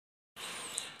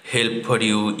Help for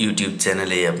you YouTube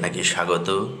চ্যানেলে আপনাকে স্বাগত।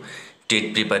 টেট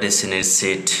প্রিপারেশনের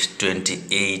সেট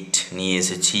 28 নিয়ে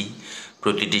এসেছি।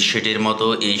 প্রতিটি সেটের মতো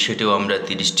এই সেটেও আমরা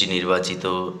 30টি নির্বাচিত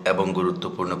এবং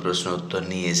গুরুত্বপূর্ণ প্রশ্ন উত্তর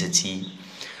নিয়ে এসেছি।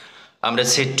 আমরা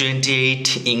সেট 28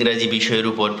 ইংরাজি বিষয়ের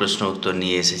উপর প্রশ্ন উত্তর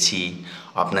নিয়ে এসেছি।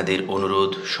 আপনাদের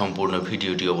অনুরোধ সম্পূর্ণ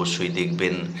ভিডিওটি অবশ্যই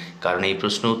দেখবেন, কারণ এই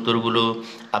প্রশ্ন উত্তরগুলো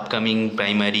upcoming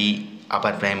primary,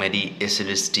 upper primary,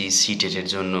 SLST, সিটেটের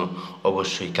জন্য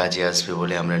অবশ্যই কাজে আসবে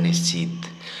বলে আমরা নিশ্চিত।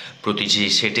 প্রতিটি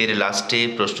সেটের লাস্টে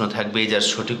প্রশ্ন থাকবে, যার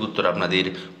সঠিক উত্তর আপনাদের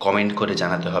কমেন্ট করে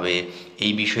জানাতে হবে।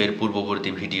 এই বিষয়ের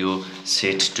পূর্ববর্তী ভিডিও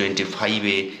সেট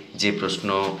 25-এ যে প্রশ্ন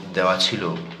দেওয়া ছিল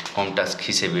কম টাস্ক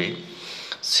হিসেবে,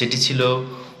 সেটি ছিল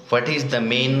what is the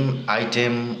main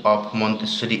item of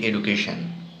Montessori education.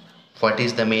 What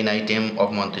is the main item of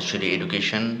Montessori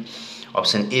education.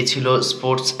 Option A ছিল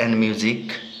স্পোর্টস অ্যান্ড মিউজিক,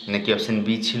 নাকি অপশান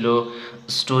বি ছিল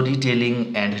স্টোরি টেলিং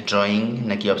অ্যান্ড ড্রয়িং,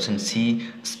 নাকি অপশান সি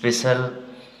স্পেশাল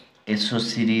এসো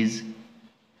series,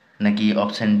 নাকি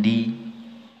option D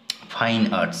fine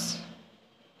arts.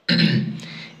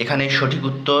 এখানে সঠিক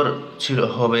উত্তর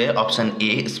হবে option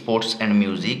A sports and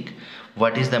music.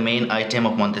 What is the main item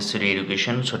of Montessori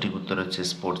education, সঠিক উত্তর হচ্ছে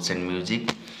স্পোর্টস অ্যান্ড মিউজিক।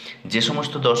 যে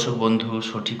সমস্ত দর্শক বন্ধু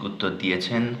সঠিক উত্তর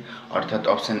দিয়েছেন, অর্থাৎ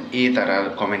অপশান এ তারা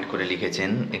কমেন্ট করে লিখেছেন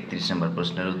 31 নম্বর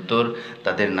প্রশ্নের উত্তর,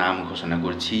 তাদের নাম ঘোষণা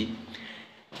করছি: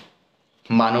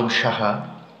 মানব সাহা,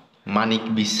 মানিক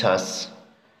বিশ্বাস,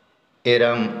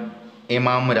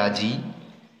 এমাম রাজি,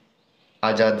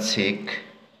 আজাদ শেখ,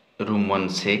 রুম্মন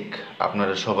শেখ।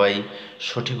 আপনারা সবাই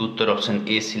সঠিক উত্তর অপশান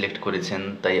এ সিলেক্ট করেছেন,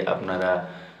 তাই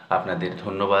আপনাদের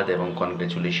ধন্যবাদ এবং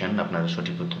কনগ্রেচুলেশন, আপনারা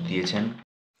সঠিক উত্তর দিয়েছেন।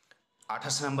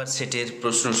 28 নম্বর সেটের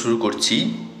প্রশ্ন শুরু করছি।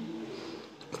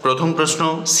 প্রথম প্রশ্ন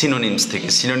সিনোনিমস থেকে।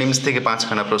 সিনোনিমস থেকে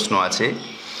 5খানা প্রশ্ন আছে।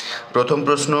 প্রথম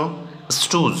প্রশ্ন,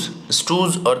 স্টুজ।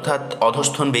 স্টুজ অর্থাৎ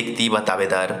অধস্থন ব্যক্তি বা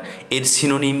তাবেদার, এর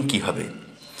সিনোনিম কী হবে?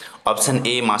 Option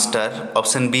A master,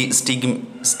 option B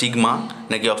stigma,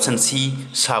 নাকি অপশান সি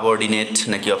সাবঅর্ডিনেট,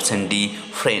 নাকি অপশান ডি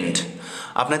ফ্রেন্ড।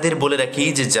 আপনাদের বলে রাখি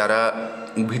যে যারা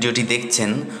ভিডিওটি দেখছেন,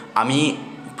 আমি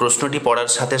প্রশ্নটি পড়ার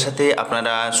সাথে সাথে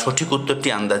আপনারা সঠিক উত্তরটি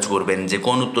আন্দাজ করবেন যে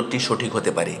কোন উত্তরটি সঠিক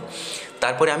হতে পারে।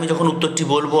 তারপরে আমি যখন উত্তরটি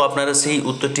বলবো, আপনারা সেই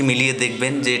উত্তরটি মিলিয়ে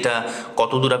দেখবেন যে এটা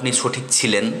কতদূর আপনি সঠিক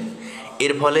ছিলেন।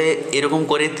 এর ফলে এরকম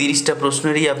করে 30টা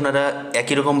প্রশ্নেরই আপনারা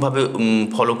একই রকমভাবে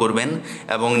ফলো করবেন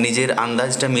এবং নিজের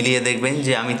আন্দাজটা মিলিয়ে দেখবেন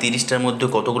যে আমি 30টার মধ্যে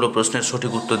কতগুলো প্রশ্নের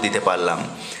সঠিক উত্তর দিতে পারলাম।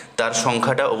 তার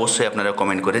সংখ্যাটা অবশ্যই আপনারা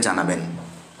কমেন্ট করে জানাবেন।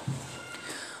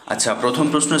 আচ্ছা, প্রথম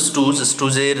প্রশ্ন স্টুজ।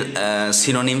 স্টুজের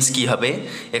সিনোনিমস কী হবে?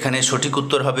 এখানে সঠিক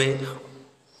উত্তর হবে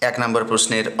 1 নম্বর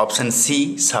প্রশ্নের অপশান সি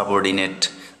সাবঅর্ডিনেট।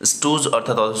 স্টুজ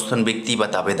অর্থাৎ অধস্থন ব্যক্তি বা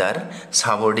তাবেদার,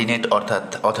 সাবঅর্ডিনেট অর্থাৎ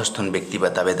অধস্থন ব্যক্তি বা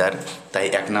তাবেদার, তাই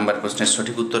 1 নম্বর প্রশ্নের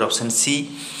সঠিক উত্তর অপশান সি।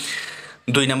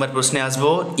 2 নম্বর প্রশ্নে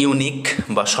আসবো ইউনিক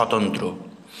বা স্বতন্ত্র।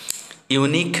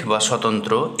 ইউনিক বা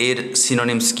স্বতন্ত্র এর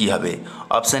সিনোনিমস কী হবে?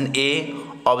 Option A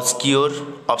obscure,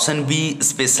 option B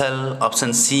special,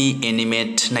 option C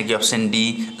animate, নাকি অপশান ডি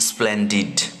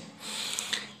স্প্লেন্ডিড।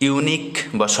 ইউনিক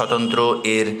বা স্বতন্ত্র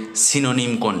এর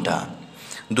সিনোনিম কোনটা?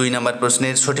 2 নম্বর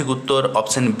প্রশ্নের সঠিক উত্তর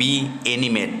অপশান বি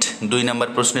এনিমেট। 2 নম্বর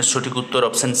প্রশ্নের সঠিক উত্তর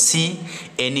option C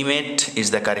animate is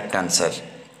the correct answer.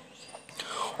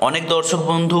 অনেক দর্শক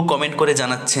বন্ধু কমেন্ট করে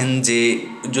জানাচ্ছেন যে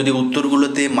যদি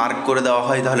উত্তরগুলোতে মার্ক করে দেওয়া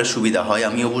হয় তাহলে সুবিধা হয়।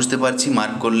 আমিও বুঝতে পারছি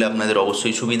মার্ক করলে আপনাদের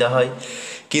অবশ্যই সুবিধা হয়,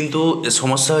 কিন্তু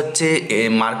সমস্যা হচ্ছে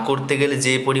মার্ক করতে গেলে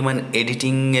যে পরিমাণ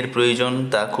এডিটিংয়ের প্রয়োজন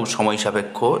তা খুব সময়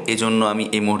সাপেক্ষ। এজন্য আমি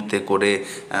এই মুহূর্তে করে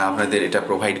আপনাদের এটা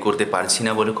প্রোভাইড করতে পারছি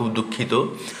না বলে খুব দুঃখিত।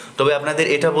 তবে আপনাদের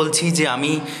এটা বলছি যে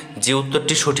আমি যে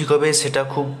উত্তরটি সঠিক হবে সেটা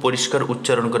খুব পরিষ্কার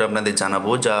উচ্চারণ করে আপনাদের জানাবো,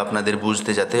 যা আপনাদের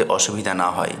বুঝতে যাতে অসুবিধা না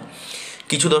হয়।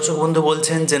 কিছু দর্শক বন্ধু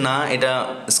বলছেন যে না, এটা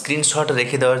স্ক্রিনশট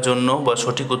রেখে দেওয়ার জন্য বা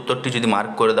সঠিক উত্তরটি যদি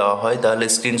মার্ক করে দেওয়া হয় তাহলে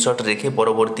স্ক্রিনশট রেখে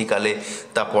পরবর্তীকালে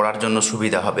তা পড়ার জন্য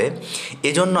সুবিধা হবে।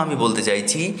 এজন্য আমি বলতে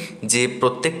চাইছি যে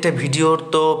প্রত্যেকটা ভিডিওর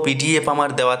তো PDF আমার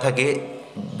দেওয়া থাকে।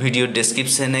 ভিডিওর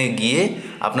ডেসক্রিপশানে গিয়ে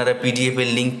আপনারা PDF-এর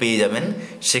লিঙ্ক পেয়ে যাবেন।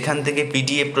 সেখান থেকে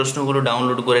PDF প্রশ্নগুলো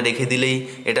ডাউনলোড করে রেখে দিলেই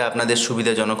এটা আপনাদের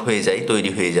সুবিধাজনক হয়ে যায়,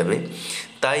 তৈরি হয়ে যাবে।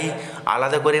 তাই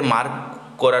আলাদা করে মার্ক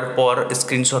করার পর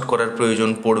স্ক্রিনশট করার প্রয়োজন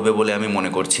পড়বে বলে আমি মনে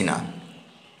করছি না।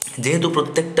 যেহেতু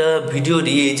প্রত্যেকটা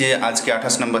ভিডিওরই এই যে আজকে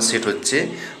 28 নম্বর সেট হচ্ছে,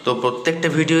 তো প্রত্যেকটা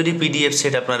ভিডিওরই PDF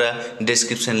সেট আপনারা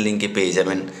ডেসক্রিপশন লিঙ্কে পেয়ে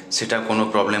যাবেন, সেটা কোনো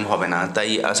প্রবলেম হবে না।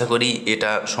 তাই আশা করি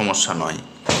এটা সমস্যা নয়।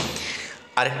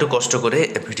 আরেকটু কষ্ট করে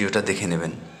ভিডিওটা দেখে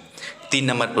নেবেন। 3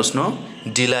 নম্বর প্রশ্ন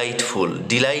ডিলাইটফুল।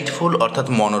 ডিলাইটফুল অর্থাৎ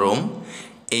মনোরম,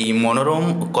 এই মনোরম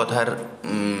কথার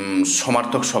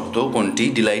সমার্থক শব্দ কোনটি?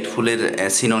 ডিলাইটফুলের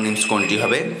সিনোনিমস কোনটি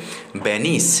হবে?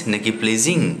 ব্যানিশ, নাকি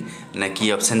প্লেজিং, নাকি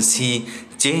অপশান সি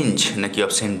চেঞ্জ, নাকি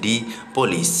অপশান ডি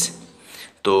পলিশ।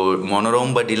 তো মনোরম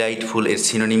বা ডিলাইটফুল এর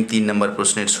সিনোনিম 3 নম্বর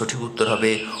প্রশ্নের সঠিক উত্তর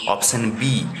হবে option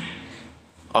B.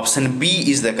 Option B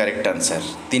is the correct answer.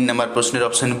 3 নম্বর প্রশ্নের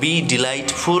অপশান বি,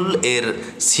 ডিলাইটফুল এর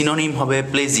সিনোনিম হবে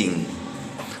প্লেজিং।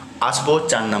 আসবো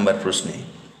 4 নম্বর প্রশ্নে।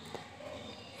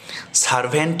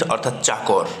 সার্ভেন্ট অর্থাৎ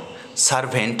চাকর,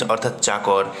 সার্ভেন্ট অর্থাৎ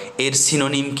চাকর এর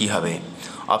সিনোনিম কি হবে?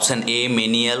 অপশান এ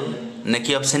মেনিয়াল,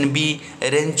 নাকি অপশান বি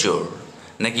রেঞ্চোর,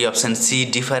 নাকি অপশান সি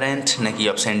ডিফারেন্ট, নাকি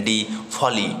অপশান ডি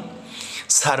ফলি।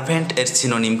 সার্ভেন্ট এর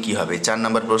সিনোনিম কি হবে? 4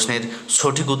 নম্বর প্রশ্নের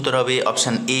সঠিক উত্তর হবে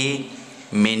অপশান এ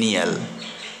মেনিয়াল।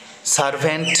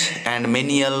 সার্ভেন্ট অ্যান্ড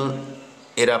মেনিয়াল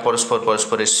এরা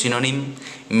পরস্পরের synonym.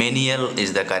 মেনিয়াল is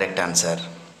the correct answer.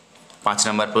 5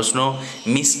 নম্বর প্রশ্ন,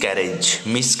 মিসক্যারেজ,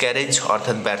 মিসক্যারেজ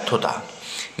অর্থাৎ ব্যর্থতা,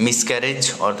 মিসক্যারেজ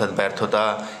অর্থাৎ ব্যর্থতা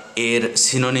এর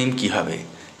সিনোনিম কি হবে?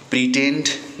 প্রিটেন্ড,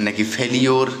 নাকি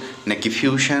ফেলিওর, নাকি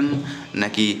ফিউশন,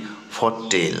 নাকি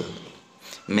ফরটেল।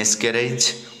 মিসক্যারেজ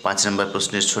 5 নম্বর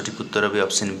প্রশ্নের সঠিক উত্তর হবে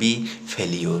অপশান বি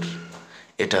ফেলিওর।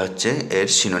 এটা হচ্ছে এর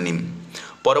সিনোনিম।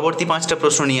 পরবর্তী 5টা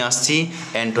প্রশ্ন নিয়ে আসছি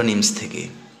অ্যান্টোনিমস থেকে।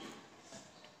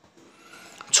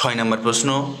 6 নম্বর প্রশ্ন,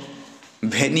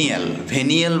 ভেনিয়াল,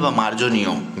 ভেনিয়াল বা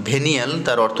মার্জনীয়, ভেনিয়াল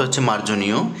তার অর্থ হচ্ছে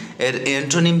মার্জনীয়, এর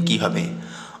অ্যান্টোনিম কি হবে?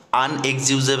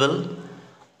 আনএক্সকিউজেবল,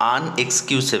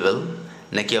 আনএক্সকিউজেবল,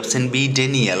 নাকি অপশান বি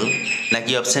ডেনিয়াল,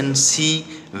 নাকি অপশান সি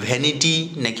ভ্যানিটি,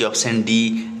 নাকি অপশান ডি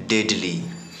ডেডলি।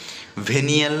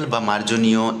 ভেনিয়াল বা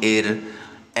মার্জনীয় এর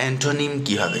অ্যান্টোনিম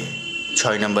কি হবে?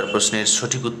 6 নম্বর প্রশ্নের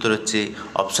সঠিক উত্তর হচ্ছে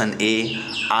অপশান এ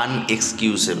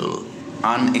আনএক্সকিউজেবল।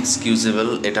 আনএক্সকিউজেবল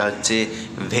এটা হচ্ছে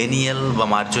ভেনিয়াল বা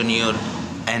মার্জনীয়র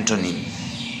অ্যান্টোনিম।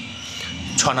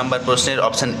 6 নম্বর প্রশ্নের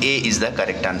option A is the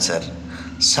correct answer.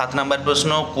 7 নম্বর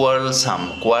প্রশ্ন, কোয়ারলসাম,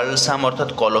 কোয়ারলসাম অর্থাৎ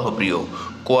কলহপ্রিয়,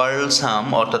 কোয়ারলসাম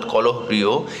অর্থাৎ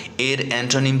কলহপ্রিয় এর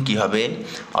অ্যান্টোনিম কি হবে?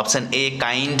 অপশান এ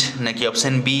কাইন্ড, নাকি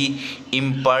অপশান বি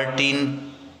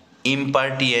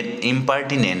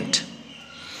ইম্পার্টিনেন্ট,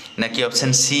 নাকি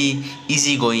অপশান সি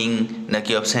ইজি গোয়িং,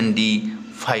 নাকি অপশান ডি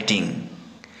ফাইটিং।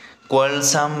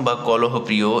 কোয়ারলসাম বা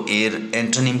কলহপ্রিয় এর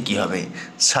অ্যান্টোনিম কি হবে?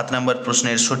 7 নম্বর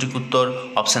প্রশ্নের সঠিক উত্তর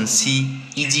option C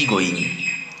easy going.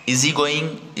 Easy going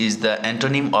is the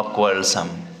antonym of কোয়ারলসাম।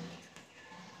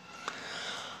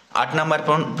 8 নম্বর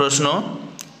প্রশ্ন,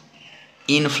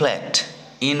 ইনফ্লেট,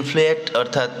 ইনফ্লেট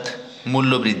অর্থাৎ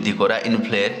মূল্য বৃদ্ধি করা,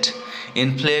 ইনফ্লেট,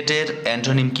 ইনফ্লেটের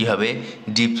অ্যান্টোনিম কি হবে?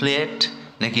 ডিফ্লেট,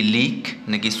 নাকি লিক,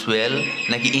 নাকি সোয়েল,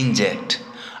 নাকি ইনজেক্ট।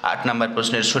 8 নম্বর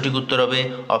প্রশ্নের সঠিক উত্তর হবে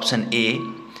অপশান এ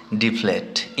ডিফ্লেট।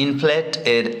 ইনফ্লেট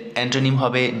এর অ্যান্টোনিম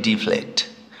হবে ডিফ্লেট।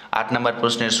 8 নম্বর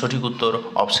প্রশ্নের সঠিক উত্তর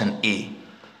অপশান এ।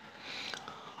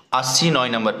 আসছি 9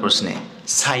 নম্বর প্রশ্নে,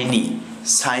 শাইনি,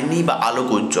 শাইনি বা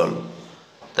আলোকোজ্জ্বল।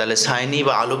 তাহলে শাইনি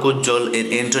বা আলোকোজ্জ্বল এর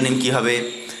অ্যান্টোনিম কি হবে?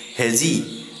 হেজি,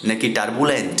 নাকি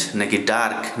টার্বুলেন্ট, নাকি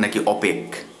ডার্ক, নাকি অপেক।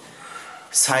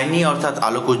 শাইনি অর্থাৎ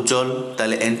আলোকোজ্জ্বল,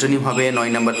 তাহলে অ্যান্টোনিম হবে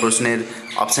 9 নম্বর প্রশ্নের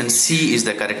option C is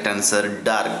the correct answer,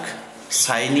 dark.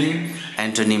 Shiny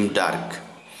antonym dark.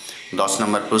 10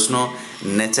 নম্বর প্রশ্ন,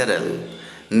 ন্যাচারাল,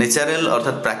 ন্যাচারাল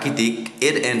অর্থাৎ প্রাকৃতিক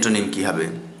এর অ্যান্টোনিম কি হবে?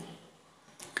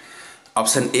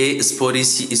 অপশান এ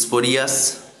স্পোরিয়াস,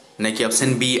 নাকি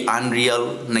অপশান বি আনরিয়াল,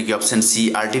 নাকি অপশান সি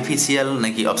আর্টিফিশিয়াল,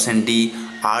 নাকি অপশান ডি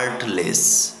আর্টলেস।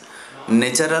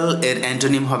 ন্যাচারাল এর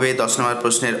অ্যান্টোনিম হবে 10 নম্বর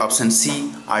প্রশ্নের option C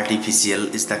artificial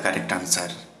is the correct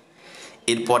answer.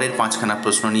 এর পরের 5খানা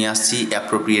প্রশ্ন নিয়ে আসছি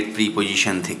অ্যাপ্রোপ্রিয়েট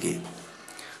প্রিপোজিশন থেকে।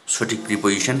 সঠিক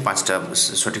প্রিপোজিশন, 5টা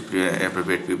সঠিক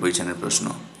অ্যাপ্রোপ্রিয়েট প্রিপোজিশনের প্রশ্ন।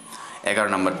 11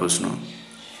 নম্বর প্রশ্ন,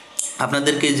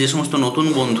 আপনাদেরকে যে সমস্ত নতুন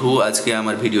বন্ধু আজকে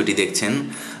আমার ভিডিওটি দেখছেন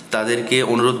তাদেরকে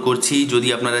অনুরোধ করছি, যদি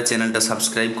আপনারা চ্যানেলটা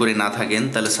সাবস্ক্রাইব করে না থাকেন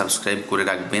তাহলে সাবস্ক্রাইব করে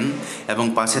রাখবেন এবং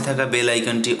পাশে থাকা বেল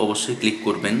আইকনটি অবশ্যই ক্লিক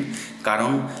করবেন,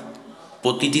 কারণ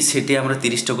প্রতিটি সেটে আমরা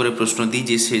 30টা করে প্রশ্ন দিই,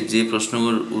 যে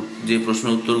প্রশ্ন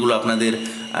উত্তরগুলো আপনাদের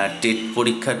টেট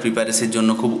পরীক্ষার প্রিপারেশনের জন্য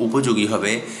খুব উপযোগী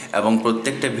হবে এবং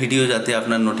প্রত্যেকটা ভিডিও যাতে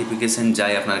আপনার নোটিফিকেশান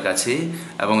যায় আপনার কাছে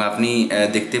এবং আপনি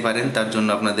দেখতে পারেন, তার জন্য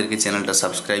আপনাদেরকে চ্যানেলটা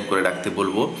সাবস্ক্রাইব করে রাখতে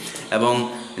বলবো। এবং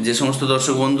যে সমস্ত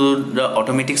দর্শক বন্ধুরা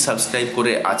অটোমেটিক সাবস্ক্রাইব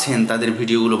করে আছেন তাদের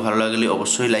ভিডিওগুলো ভালো লাগলে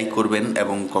অবশ্যই লাইক করবেন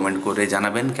এবং কমেন্ট করে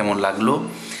জানাবেন কেমন লাগলো,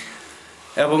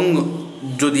 এবং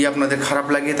যদি আপনাদের খারাপ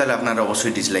লাগে তাহলে আপনারা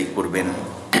অবশ্যই ডিসলাইক করবেন।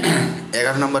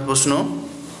 11 নম্বর প্রশ্ন,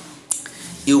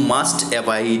 you must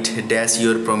avoid dash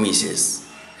your promises.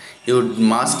 You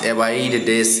must avoid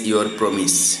dash your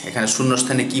promise. এখানে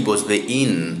শূন্যস্থানে কি বসবে?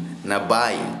 ইন, না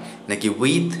বাই, নাকি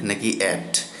উইথ, নাকি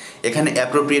অ্যাট। এখানে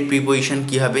অ্যাপ্রোপ্রিয়েট প্রিপোজিশন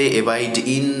কি হবে? অ্যাভয়েড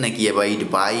ইন, নাকি অ্যাভয়েড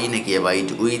বাই, নাকি অ্যাভয়েড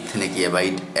উইথ, নাকি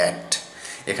অ্যাভয়েড অ্যাট।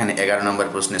 এখানে 11 নম্বর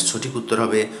প্রশ্নের সঠিক উত্তর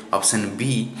হবে option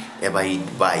be avoid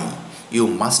by. You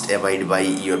must avoid by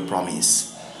your promise.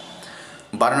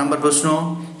 12 নম্বর প্রশ্ন,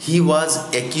 হি ওয়াজ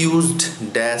accused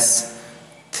dash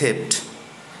theft.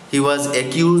 He was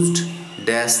accused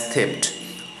dash theft,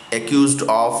 accused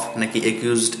of নাকি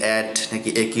অ্যাকিউজড অ্যাট নাকি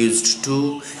অ্যাকিউজড টু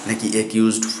নাকি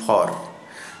অ্যাকিউজড ফর।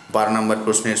 12 নম্বর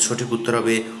প্রশ্নের সঠিক উত্তর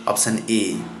হবে option A,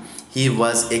 he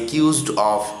was accused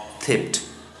of theft.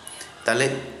 তাহলে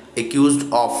accused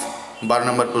of 12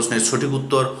 নম্বর প্রশ্নের সঠিক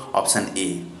উত্তর অপশান এ।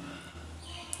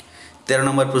 13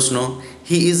 নম্বর প্রশ্ন,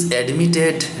 he is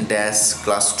admitted dash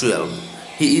class 12,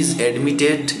 he is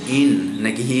admitted in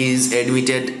নাকি he is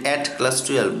admitted at class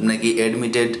 12 নাকি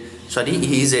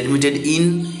হি ইজ অ্যাডমিটেড ইন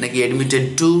নাকি অ্যাডমিটেড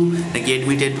টু নাকি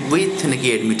admitted with নাকি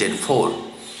অ্যাডমিটেড ফর।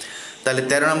 তাহলে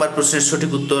 13 নম্বর প্রশ্নের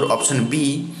সঠিক উত্তর option B,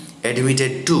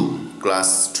 admitted to class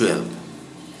 12।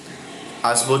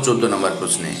 আসবো 14 নম্বর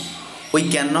প্রশ্নে, we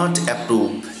can not approve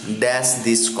dash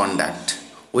this conduct,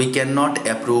 we can not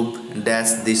approve dash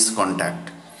this conduct.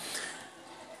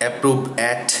 Approve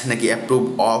at নাকি অ্যাপ্রুভ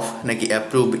অফ নাকি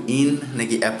অ্যাপ্রুভ ইন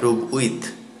নাকি অ্যাপ্রুভ উইথ।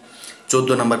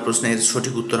 14 নম্বর প্রশ্নের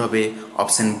সঠিক উত্তর হবে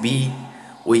option B,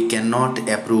 we can not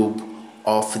approve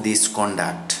of this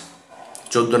conduct.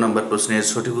 14 নম্বর প্রশ্নের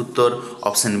সঠিক উত্তর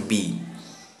অপশান বি।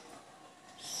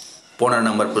 15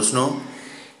 নম্বর প্রশ্ন,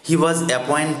 হি was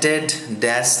appointed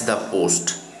dash the post,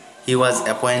 he was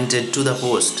appointed to the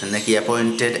post নাকি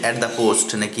অ্যাপয়েন্টেড অ্যাট দ্য পোস্ট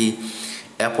নাকি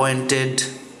অ্যাপয়েন্টেড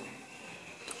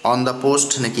অন দ্য পোস্ট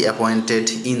নাকি অ্যাপয়েন্টেড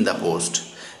ইন দ্য পোস্ট।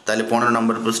 তাহলে 15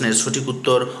 নম্বর প্রশ্নের সঠিক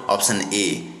উত্তর option A,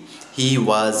 he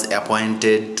was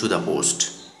appointed to the post.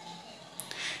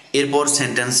 এরপর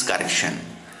sentence correction.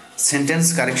 Sentence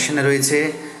কারেকশনে রয়েছে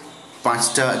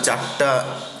চারটা,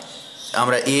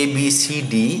 আমরা A B C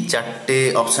D 4টে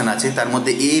option আছে, তার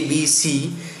মধ্যে এ বি সি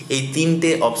এই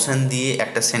 3টে অপশান দিয়ে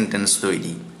একটা সেন্টেন্স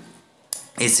তৈরি।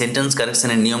 এই সেন্টেন্স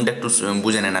কারেকশানের নিয়মটা একটু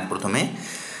বুঝে নেন। প্রথমে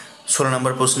 16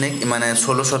 নম্বর প্রশ্নে মানে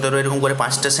 16, 17 এরকম করে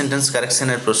 5টা সেন্টেন্স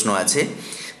কারেকশানের প্রশ্ন আছে,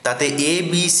 তাতে এ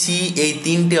বি সি এই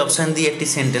 3টে অপশান দিয়ে একটি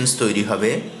সেন্টেন্স তৈরি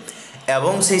হবে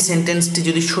এবং সেই সেন্টেন্সটি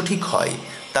যদি সঠিক হয়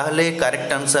তাহলে কারেক্ট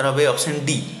আনসার হবে অপশান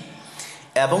ডি।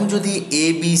 এবং যদি এ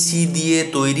বি সি দিয়ে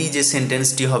তৈরি যে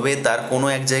সেন্টেন্সটি হবে তার কোনো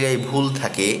এক জায়গায় ভুল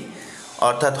থাকে,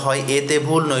 অর্থাৎ হয় এতে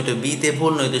ভুল, নয়তো বিতে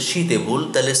ভুল, নয়তো সিতে ভুল,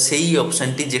 তাহলে সেই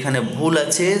অপশানটি যেখানে ভুল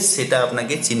আছে সেটা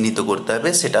আপনাকে চিহ্নিত করতে হবে,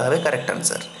 সেটা হবে কারেক্ট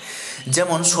আনসার।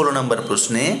 যেমন 16 নম্বর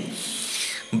প্রশ্নে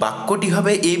বাক্যটি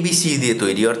হবে এ বি সি দিয়ে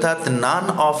তৈরি, অর্থাৎ none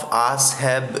of us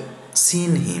have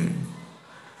seen him.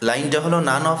 লাইনটা হলো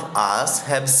none of us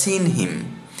have seen him.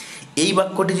 এই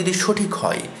বাক্যটি যদি সঠিক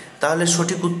হয় তাহলে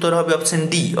সঠিক উত্তর হবে অপশান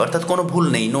ডি, অর্থাৎ কোনো ভুল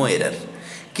নেই, নো এরার।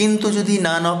 কিন্তু যদি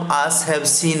none of us have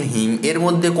seen him এর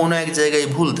মধ্যে কোনো এক জায়গায়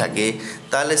ভুল থাকে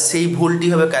তাহলে সেই ভুলটি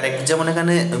হবে কারেক্ট। যেমন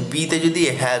এখানে বিতে যদি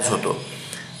হ্যাজ হতো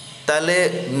তাহলে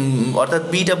অর্থাৎ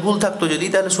বিটা ভুল থাকতো যদি,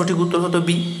 তাহলে সঠিক উত্তর হতো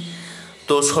বি।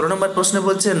 তো 16 নম্বর প্রশ্নে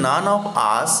বলছে none of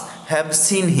us have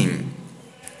seen him,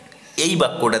 এই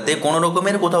বাক্যটাতে কোনো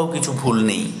রকমের কোথাও কিছু ভুল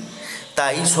নেই,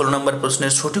 তাই 16 নম্বর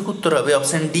প্রশ্নের সঠিক উত্তর হবে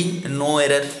অপশান ডি, নো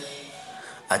এরার।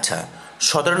 আচ্ছা,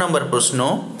 17 নম্বর প্রশ্ন,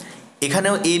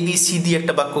 এখানেও এ বি সি দিয়ে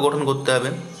একটা বাক্য গঠন করতে হবে,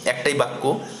 একটাই বাক্য,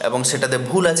 এবং সেটাতে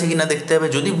ভুল আছে কি না দেখতে হবে।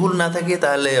 যদি ভুল না থাকে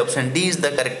তাহলে option D is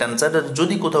the correct answer. আর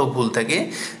যদি কোথাও ভুল থাকে,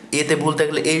 এতে ভুল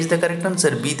থাকলে এ ইজ দ্য কারেক্ট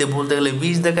আনসার, বিতে ভুল থাকলে B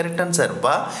is the correct answer,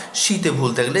 বা সিতে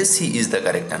ভুল থাকলে C is the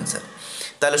correct answer.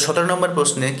 তাহলে 17 নম্বর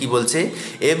প্রশ্নে কি বলছে,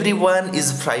 every one is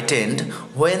frightened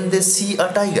when they C a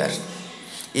tiger,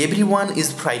 every one is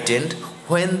frightened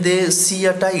when they C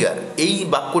a tiger. এই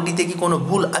বাক্যটিতে কি কোনো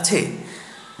ভুল আছে?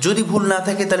 যদি ভুল না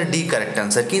থাকে তাহলে ডি কারেক্ট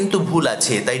আনসার, কিন্তু ভুল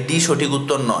আছে তাই ডি সঠিক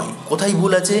উত্তর নয়। কোথায়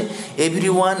ভুল আছে? Every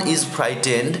one is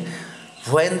frightened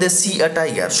when they C a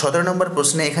tiger. 17 নম্বর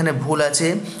প্রশ্নে এখানে ভুল আছে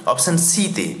অপশান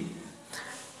সিতে।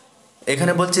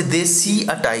 এখানে বলছে দে সি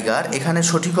আ টাইগার, এখানে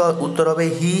সঠিক উত্তর হবে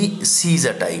হি সিজ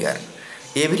a tiger.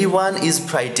 Every one is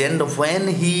frightened when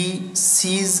he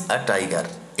seize a tiger,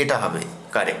 এটা হবে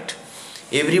correct.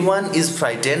 Every one is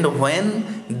frightened when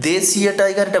they C a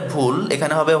tiger, এটা ভুল,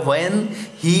 এখানে হবে when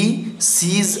he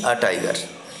seize a tiger.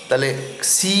 তাহলে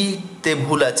সিতে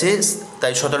ভুল আছে,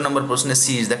 তাই 17 নম্বর প্রশ্নে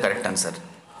C is the correct answer.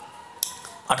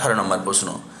 18 নম্বর প্রশ্ন,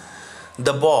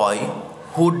 the boy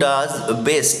who does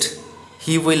best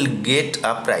he will get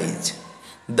a prize,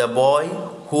 the boy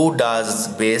who does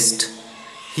best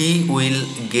he will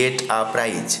get a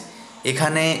prize.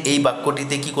 এখানে এই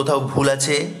বাক্যটিতে কি কোথাও ভুল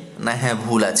আছে না? হ্যাঁ,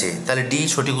 ভুল আছে, তাহলে ডি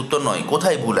সঠিক উত্তর নয়।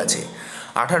 কোথায় ভুল আছে?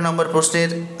 18 নম্বর প্রশ্নের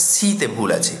সিতে ভুল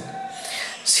আছে।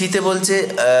 সিতে বলছে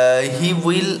he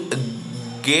will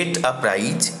get a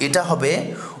prize, এটা হবে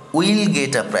will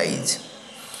get a prize.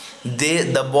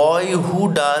 The boy who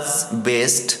does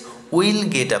best will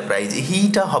get a prize,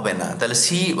 হিটা হবে না, তাহলে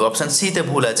সি অপশান সিতে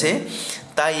ভুল আছে,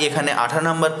 তাই এখানে 18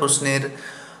 নম্বর প্রশ্নের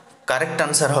কারেক্ট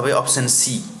আনসার হবে অপশান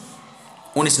সি।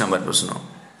 19 নম্বর প্রশ্ন,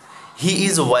 he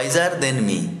is wiser than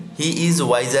me, he is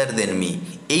wiser than me.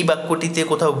 এই বাক্যটিতে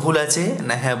কোথাও ভুল আছে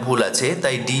না? হ্যাঁ, ভুল আছে,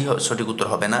 তাই ডি সঠিক উত্তর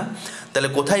হবে না। তাহলে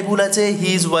কোথায় ভুল আছে? He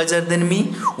is wiser than me.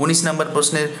 19 নম্বর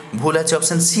প্রশ্নের ভুল আছে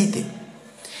অপশান সিতে।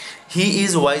 He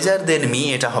is wiser than me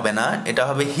এটা হবে না, এটা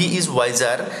হবে he is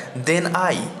wiser then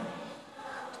I.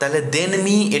 তাহলে দেন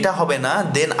মি এটা হবে না,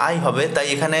 দেন আই হবে, তাই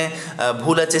এখানে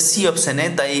ভুল আছে সি অপশানে,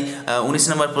 তাই 19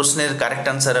 নম্বর প্রশ্নের কারেক্ট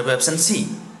আনসার হবে অপশান সি।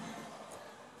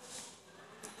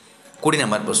 20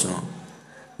 নম্বর প্রশ্ন,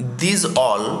 this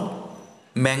all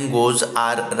mangoes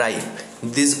R ripe.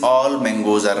 This all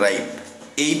mangoes R ripe,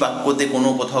 এই বাক্যতে কোনো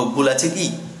কোথাও ভুল আছে কি?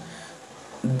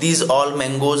 This all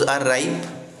mangoes R ripe,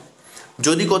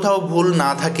 যদি কোথাও ভুল না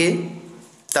থাকে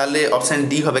তাহলে অপশান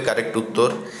ডি হবে কারেক্ট উত্তর,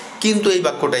 কিন্তু এই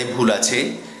বাক্যটাই ভুল আছে,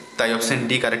 তাই অপশান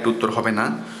ডি কারেক্ট উত্তর হবে না।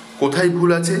 কোথায় ভুল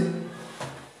আছে?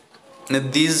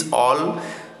 This all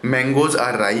mangoes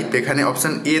R ripe, এখানে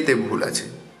অপশান এতে ভুল আছে।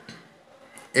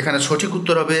 এখানে সঠিক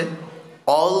উত্তর হবে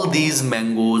all these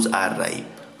mangoes R ripe.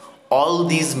 All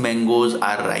these mangoes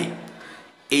R ripe,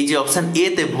 এই যে অপশান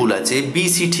এতে ভুল আছে, বি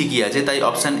সি ঠিকই আছে, তাই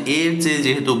অপশান এ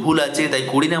যেহেতু ভুল আছে, তাই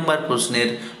 20 নম্বর প্রশ্নের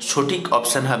সঠিক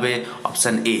অপশান হবে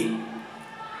অপশান এ।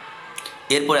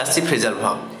 এরপর আসছি ফ্রেজাল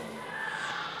ভার্ব।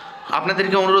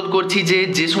 আপনাদেরকে অনুরোধ করছি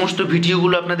যে সমস্ত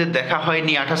ভিডিওগুলো আপনাদের দেখা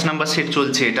হয়নি, 28 নম্বর সেট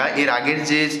চলছে এটা, এর আগের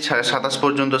যে 27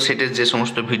 পর্যন্ত সেটের যে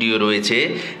সমস্ত ভিডিও রয়েছে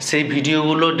সেই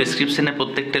ভিডিওগুলো ডেসক্রিপশনে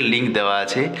প্রত্যেকটা লিঙ্ক দেওয়া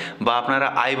আছে, বা আপনারা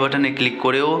আই বাটনে ক্লিক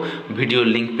করেও ভিডিওর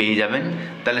লিঙ্ক পেয়ে যাবেন।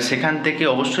 তাহলে সেখান থেকে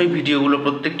অবশ্যই ভিডিওগুলো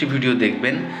প্রত্যেকটি ভিডিও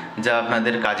দেখবেন, যা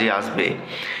আপনাদের কাজে আসবে।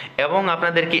 এবং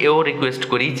আপনাদেরকে এও রিকোয়েস্ট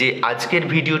করি যে আজকের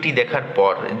ভিডিওটি দেখার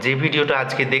পর যে ভিডিওটা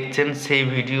আজকে দেখছেন সেই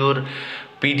ভিডিওর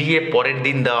পিডিএফ পরের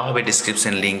দিন দেওয়া হবে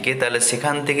ডিসক্রিপশন লিঙ্কে, তাহলে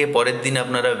সেখান থেকে পরের দিন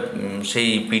আপনারা সেই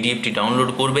পিডিএফটি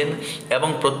ডাউনলোড করবেন এবং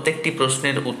প্রত্যেকটি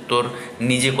প্রশ্নের উত্তর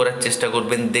নিজে করার চেষ্টা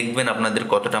করবেন, দেখবেন আপনাদের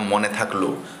কতটা মনে থাকলো।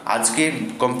 আজকে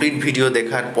কমপ্লিট ভিডিও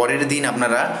দেখার পরের দিন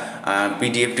আপনারা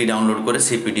পিডিএফটি ডাউনলোড করে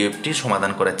সেই পিডিএফটি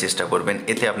সমাধান করার চেষ্টা করবেন,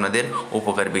 এতে আপনাদের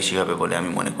উপকার বেশি হবে বলে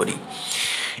আমি মনে করি।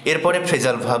 এরপরে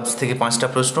ফ্রেজাল ভার্বস থেকে 5টা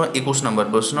প্রশ্ন। 21 নম্বর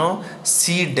প্রশ্ন,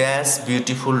 C dash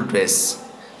beautiful dress.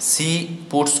 C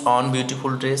puts on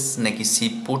beautiful dress, নাকি C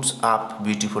puts up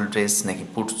beautiful dress, নাকি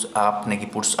পুটস আপ, নাকি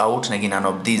পুটস আউট, নাকি নান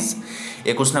অফ দিজ।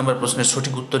 21 নম্বর প্রশ্নের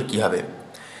সঠিক উত্তর কী হবে?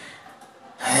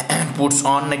 পুটস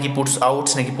অন নাকি পুটস আউট,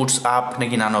 নাকি পুটস আপ,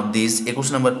 নাকি নান অফ দিজ। 21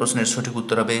 নম্বর প্রশ্নের সঠিক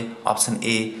উত্তর হবে option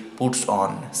A, puts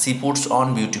on. C puts on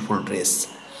beautiful dress.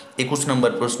 21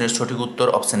 নম্বর প্রশ্নের সঠিক উত্তর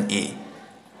অপশান এ।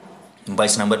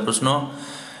 22 নম্বর প্রশ্ন,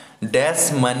 dash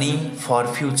money for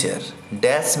future.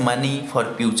 Dash money for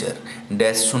future,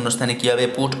 dash শূন্যস্থানে কী হবে?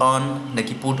 পুট অন,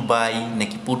 নাকি পুট বাই,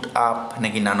 নাকি পুট আপ,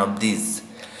 নাকি নান অফ দিস।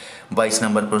 22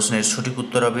 নম্বর প্রশ্নের সঠিক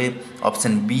উত্তর হবে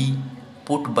option B,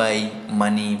 put by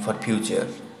money for future.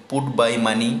 Put by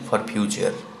money for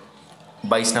future.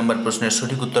 22 নম্বর প্রশ্নের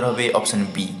সঠিক উত্তর হবে অপশান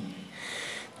বি।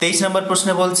 23 নম্বর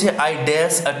প্রশ্নে বলছে, I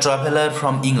dash a traveller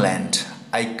from England.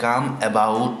 I come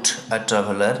about a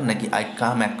traveller, নাকি আই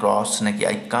কাম অ্যাক্রস, নাকি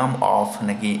আই কাম অফ,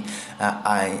 নাকি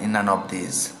I none of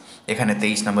this. এখানে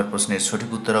 23 নম্বর প্রশ্নের সঠিক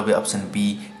উত্তর হবে option B,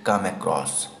 come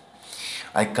across.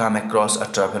 I come across a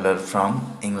traveller from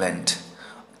England.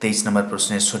 23 নম্বর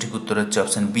প্রশ্নের সঠিক উত্তর হচ্ছে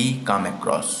অপশান বি, কাম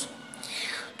অ্যাক্রস।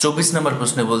 24 নম্বর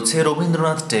প্রশ্নে বলছে,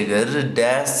 Rabindranath Tagore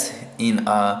dash in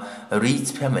a rich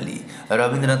family.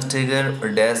 Rabindranath Tagore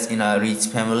dash in a rich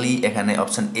family, এখানে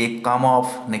অপশান এ কাম অফ,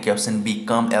 নাকি অপশান বি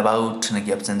কাম অ্যাবাউট, নাকি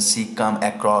option C come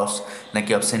across,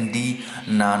 নাকি option D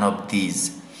none of these.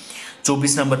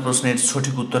 24 নম্বর প্রশ্নের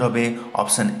সঠিক উত্তর হবে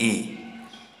option A,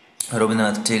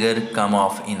 Rabindranath Tagore come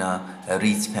of in a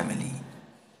rich family.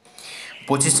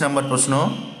 25 নম্বর প্রশ্ন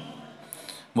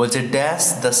বলছে, dash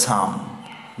the some.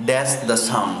 Dash the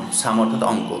সাম, সাম অর্থাৎ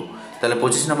অঙ্ক। তাহলে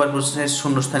 25 নম্বর প্রশ্নের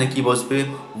শূন্যস্থানে কী বসবে?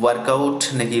 ওয়ার্কআউট,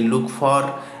 নাকি লুক ফর,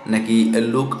 নাকি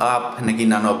লুক আপ, নাকি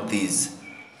নান অফ দিজ।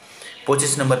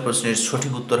 25 নম্বর প্রশ্নের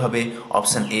সঠিক উত্তর হবে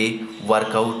option A,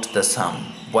 workout the some.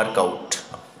 Workout.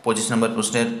 25 নম্বর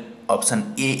প্রশ্নের option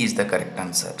A is the correct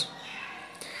answer.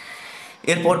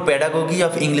 এরপর প্যাডাগজি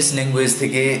অফ ইংলিশ ল্যাঙ্গুয়েজ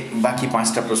থেকে বাকি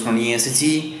 5টা প্রশ্ন নিয়ে এসেছি।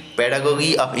 প্যাডাগজি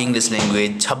অফ ইংলিশ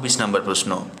ল্যাঙ্গুয়েজ 26 নম্বর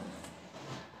প্রশ্ন,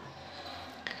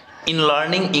 in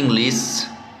learning English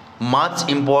much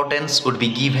importance would be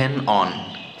given on.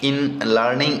 In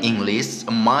learning English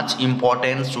much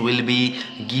importance will be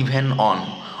given on.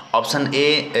 Option A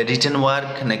written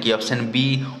work, নাকি option B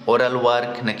oral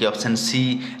work, নাকি option C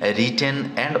written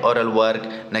and oral work,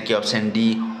 নাকি option D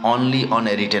only on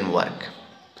a written work.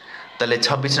 তাহলে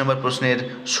 26 নম্বর প্রশ্নের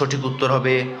সঠিক উত্তর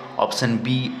হবে option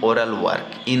B oral work.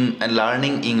 In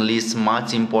learning English much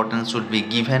importance would be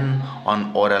given on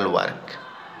oral work.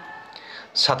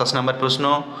 27 নম্বর প্রশ্ন,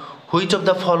 which of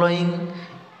the following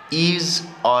is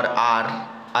or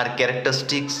R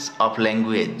characteristics of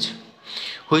language.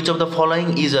 Which of the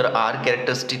following is or are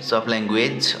characteristics of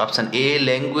language? Option A,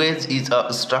 language is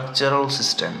a structural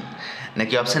system.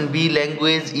 নাকি option B,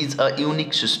 language is a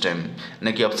unique system,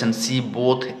 নাকি option C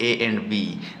both A and B,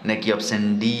 নাকি option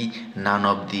D none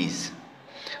of this.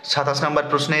 27 নম্বর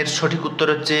প্রশ্নের সঠিক উত্তর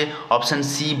হচ্ছে option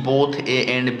C both A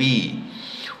and B.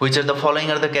 Which are the following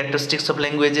are the characteristics of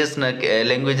languages, না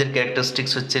ল্যাঙ্গুয়েজের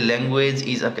characteristics হচ্ছে language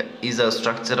is a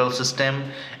structural system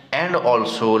and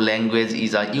also language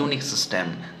is a unique system.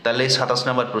 তাহলে 27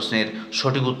 নম্বর প্রশ্নের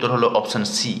সঠিক উত্তর হলো অপশন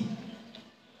সি।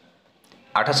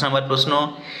 28 নম্বর প্রশ্ন,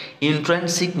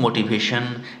 intrinsic motivation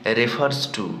refers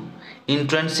to.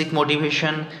 Intrinsic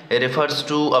motivation refers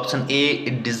to option A,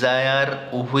 desire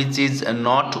which is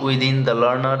not within the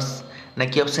learners,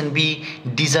 নাকি option B,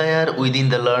 desire within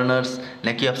the learners,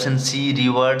 নাকি option C,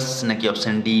 rewards, নাকি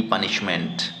option D,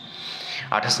 punishment.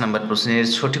 28 নম্বর প্রশ্নের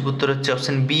সঠিক উত্তর হচ্ছে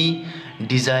option B,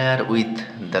 desire with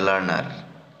the learner,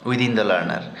 within the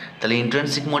learner। তাহলে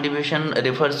intrinsic motivation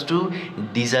refers to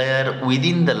desire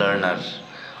within the learner।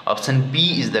 Option B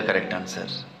is the correct answer.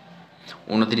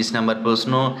 29 নম্বর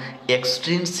প্রশ্ন,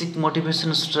 extrinsic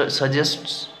motivation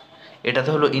suggests, এটা তো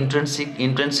হলো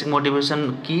ইন্ট্রিনসিক মোটিভেশন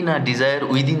কি না ডিজায়ার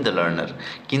উইদিন দ্য লার্নার,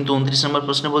 কিন্তু 29 নম্বর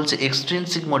প্রশ্নে বলছে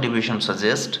extrinsic motivation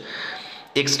suggest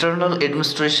external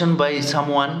administration by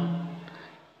someone,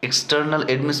 external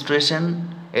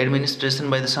administration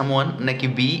by the someone, নাকি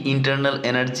B, internal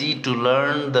energy to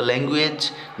learn the language,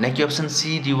 নাকি option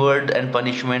C, reward and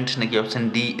punishment, নাকি option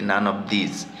D none of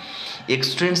this.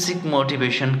 Extrinsic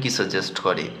motivation কি suggest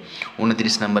করে?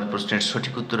 29 নম্বর প্রশ্নের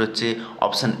সঠিক উত্তর হচ্ছে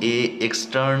option A,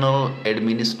 external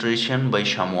administration by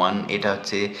someone, এটা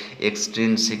হচ্ছে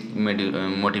এক্সট্রিনসিক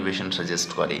মোটিভেশন সাজেস্ট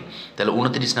করে। তাহলে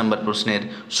 29 নম্বর প্রশ্নের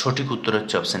সঠিক উত্তর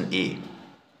হচ্ছে অপশন এ।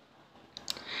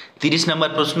 30 নম্বর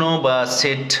প্রশ্ন বা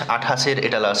সেট 28-এর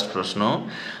এটা লাস্ট প্রশ্ন,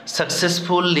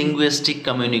 successful linguistic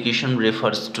communication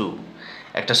refers to.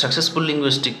 একটা সাকসেসফুল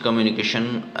লিঙ্গুইস্টিক কমিউনিকেশন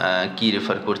কি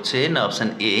রেফার করছে? না option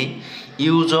A,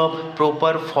 use of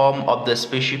proper form of the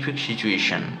specific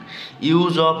situation,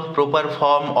 use of proper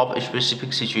form of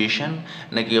specific situation,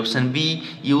 নাকি option B,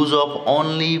 use of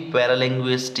only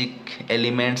paralinguistic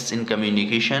elements in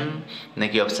communication,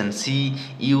 নাকি option C,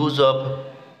 use of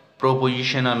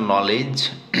propositional knowledge,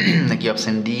 নাকি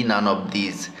option D none of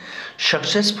this.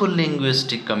 Successful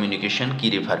linguistic communication কি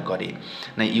refer করে?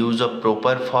 না use of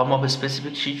proper form of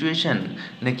specific situation,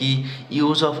 নাকি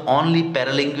use of only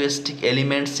paralinguistic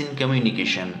elements in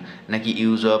communication, নাকি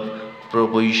use of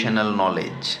propositional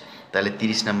knowledge. তাহলে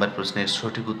 30 নম্বর প্রশ্নের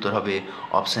সঠিক উত্তর হবে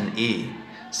option A,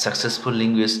 successful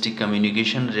linguistic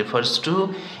communication refers to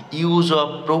use of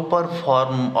proper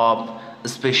form of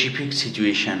specific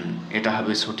situation, এটা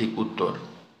হবে সঠিক উত্তর।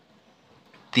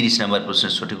 30 নম্বর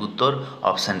প্রশ্নের সঠিক উত্তর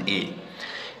অপশান এ।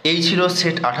 এই ছিল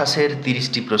সেট 28-এর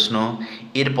 30টি প্রশ্ন।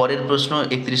 এর পরের প্রশ্ন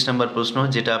 31 নম্বর প্রশ্ন,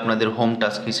 যেটা আপনাদের হোম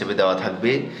টাস্ক হিসেবে দেওয়া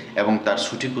থাকবে এবং তার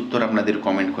সঠিক উত্তর আপনাদের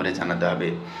কমেন্ট করে জানাতে হবে।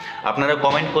 আপনারা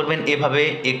কমেন্ট করবেন এভাবে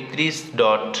 31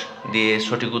 ডট দিয়ে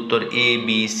সঠিক উত্তর এ,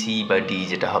 বি, সি বা ডি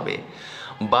যেটা হবে,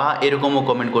 বা এরকমও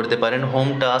কমেন্ট করতে পারেন হোম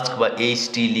টাস্ক বা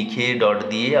HT লিখে ডট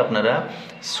দিয়ে আপনারা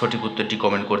সঠিক উত্তরটি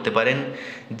কমেন্ট করতে পারেন।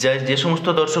 যে সমস্ত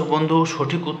দর্শক বন্ধু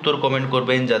সঠিক উত্তর কমেন্ট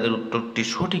করবেন, যাদের উত্তরটি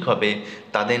সঠিক হবে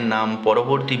তাদের নাম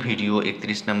পরবর্তী ভিডিও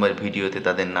 31 নম্বর ভিডিওতে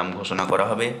তাদের নাম ঘোষণা করা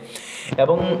হবে।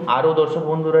 এবং আরও দর্শক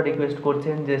বন্ধুরা রিকোয়েস্ট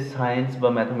করছেন যে সায়েন্স বা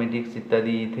ম্যাথমেটিক্স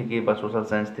ইত্যাদি থেকে বা সোশ্যাল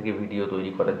সায়েন্স থেকে ভিডিও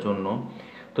তৈরি করার জন্য।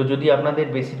 তো যদি আপনাদের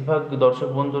বেশিরভাগ দর্শক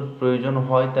বন্ধুর প্রয়োজন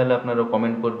হয় তাহলে আপনারা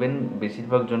কমেন্ট করবেন,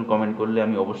 বেশিরভাগ জন কমেন্ট করলে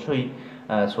আমি অবশ্যই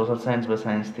সোশ্যাল সায়েন্স বা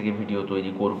সায়েন্স থেকে ভিডিও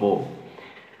তৈরি করব।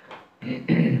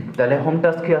 তাহলে হোম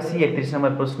টাস্কে আসি। 31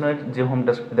 নম্বর প্রশ্নের যে হোম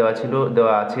টাস্ক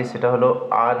দেওয়া আছে সেটা হলো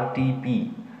আরটিপি।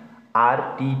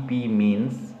 আরটিপি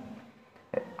মিনস,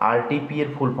 আরটিপি এর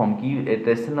ফুল ফর্ম কি?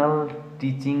 রেশনাল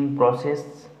টিচিং প্রসেস,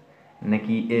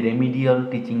 নাকি রেমিডিয়াল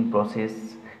টিচিং প্রসেস,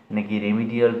 নাকি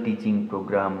রেমিডিয়াল টিচিং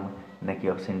প্রোগ্রাম, নাকি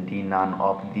option D none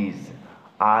of this.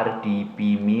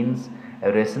 RTP means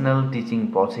rational teaching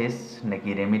process, নাকি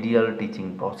রেমিডিয়াল টিচিং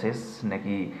প্রসেস,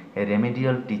 নাকি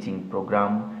রেমিডিয়াল টিচিং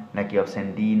প্রোগ্রাম, নাকি option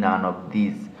D none of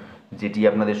this. যেটি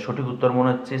আপনাদের সঠিক উত্তর মনে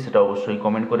হচ্ছে সেটা অবশ্যই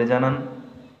কমেন্ট করে জানান,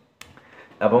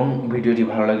 এবং ভিডিওটি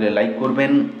ভালো লাগলে লাইক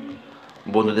করবেন,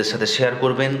 বন্ধুদের সাথে শেয়ার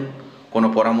করবেন। কোনো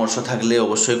পরামর্শ থাকলে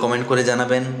অবশ্যই কমেন্ট করে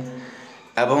জানাবেন,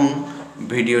 এবং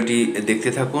ভিডিওটি দেখতে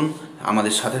থাকুন,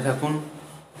 আমাদের সাথে থাকুন,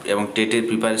 এবং টেটের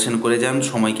প্রিপারেশন করে যান,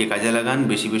 সময়কে কাজে লাগান,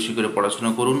 বেশি বেশি করে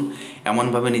পড়াশোনা করুন,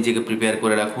 এমনভাবে নিজেকে প্রিপেয়ার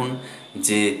করে রাখুন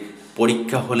যে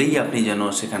পরীক্ষা হলেই আপনি যেন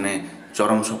সেখানে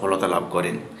চরম সফলতা লাভ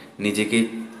করেন। নিজেকে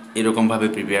এরকমভাবে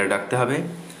প্রিপেয়ার রাখতে হবে।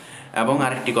 এবং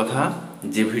আরেকটি কথা,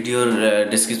 যে ভিডিওর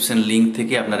ডেসক্রিপশন লিঙ্ক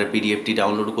থেকে আপনারা পিডিএফটি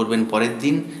ডাউনলোড করবেন পরের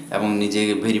দিন এবং নিজে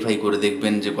ভেরিফাই করে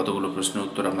দেখবেন যে কতগুলো প্রশ্নের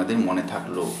উত্তর আপনাদের মনে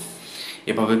থাকলো।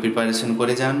 এভাবে প্রিপারেশন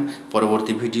করে যান।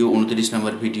 পরবর্তী video 29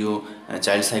 number video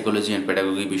child psychology and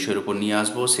pedagogy বিষয়ের উপর নিয়ে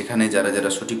আসবো। সেখানে যারা যারা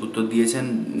সঠিক উত্তর দিয়েছেন,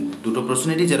 দুটো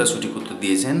প্রশ্নেরই যারা সঠিক উত্তর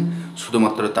দিয়েছেন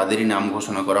শুধুমাত্র তাদেরই নাম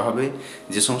ঘোষণা করা হবে।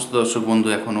 যে সমস্ত দর্শক বন্ধু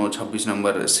এখনও 26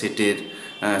 নম্বর সেটে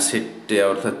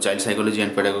অর্থাৎ চাইল্ড সাইকোলজি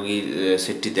অ্যান্ড পেডাগজি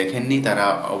সেটটি দেখেননি, তারা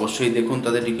অবশ্যই দেখুন,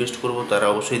 তাদের রিকোয়েস্ট করব তারা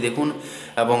অবশ্যই দেখুন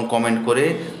এবং কমেন্ট করে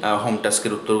হোম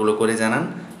টাস্কের উত্তরগুলো করে জানান।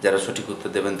 যারা সঠিক উত্তর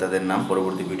দেবেন তাদের নাম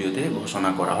পরবর্তী ভিডিওতে ঘোষণা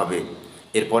করা হবে।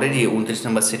 এরপরেরই 29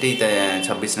 নম্বর সেটেই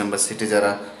 26 নম্বর সেটে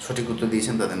যারা সঠিক উত্তর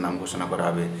দিয়েছেন তাদের নাম ঘোষণা করা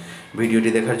হবে। ভিডিওটি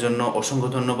দেখার জন্য অসংখ্য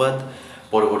ধন্যবাদ।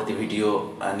 পরবর্তী ভিডিও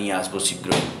নিয়ে আসবো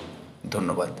শীঘ্রই।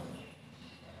 ধন্যবাদ।